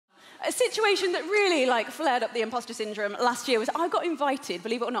A situation that really flared up the imposter syndrome last year was I got invited,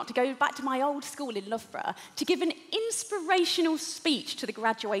 believe it or not, to go back to my old school in Loughborough to give an inspirational speech to the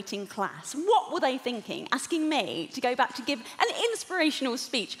graduating class. What were they thinking, asking me to go back to give an inspirational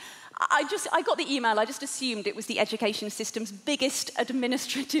speech? I got the email, I just assumed it was the education system's biggest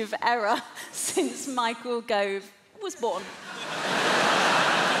administrative error since Michael Gove was born.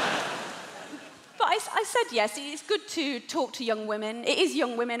 But I said yes, it's good to talk to young women. It is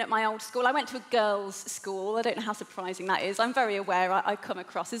young women at my old school. I went to a girls' school. I don't know how surprising that is. I'm very aware I come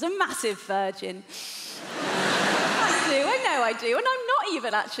across as a massive virgin. I know I do, and I'm not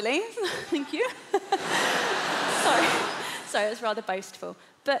even, actually. Thank you. Sorry, it was rather boastful.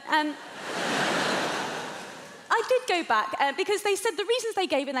 But I did go back because they said the reasons they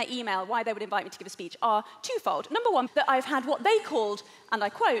gave in their email why they would invite me to give a speech are twofold. Number one, that I've had what they called, and I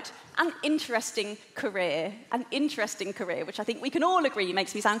quote, an interesting career, which I think we can all agree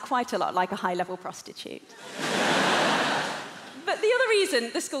makes me sound quite a lot like a high-level prostitute. But the other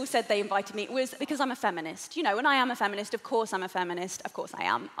reason the school said they invited me was because I'm a feminist. You know, and I am a feminist. Of course I'm a feminist. Of course I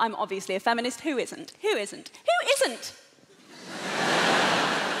am. I'm obviously a feminist. Who isn't? Who isn't? Who isn't?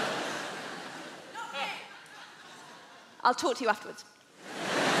 I'll talk to you afterwards.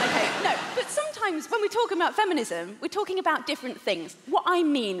 Okay, no, but sometimes when we're talking about feminism, we're talking about different things. What I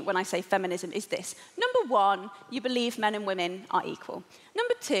mean when I say feminism is this. Number one, you believe men and women are equal.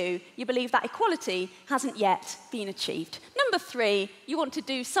 Number two, you believe that equality hasn't yet been achieved. Number three, you want to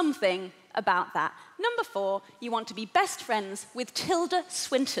do something about that. Number four, you want to be best friends with Tilda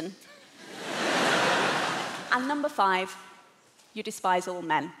Swinton. And number five, you despise all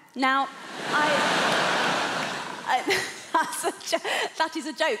men. Now, that is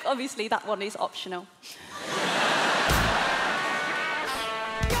a joke. Obviously, that one is optional.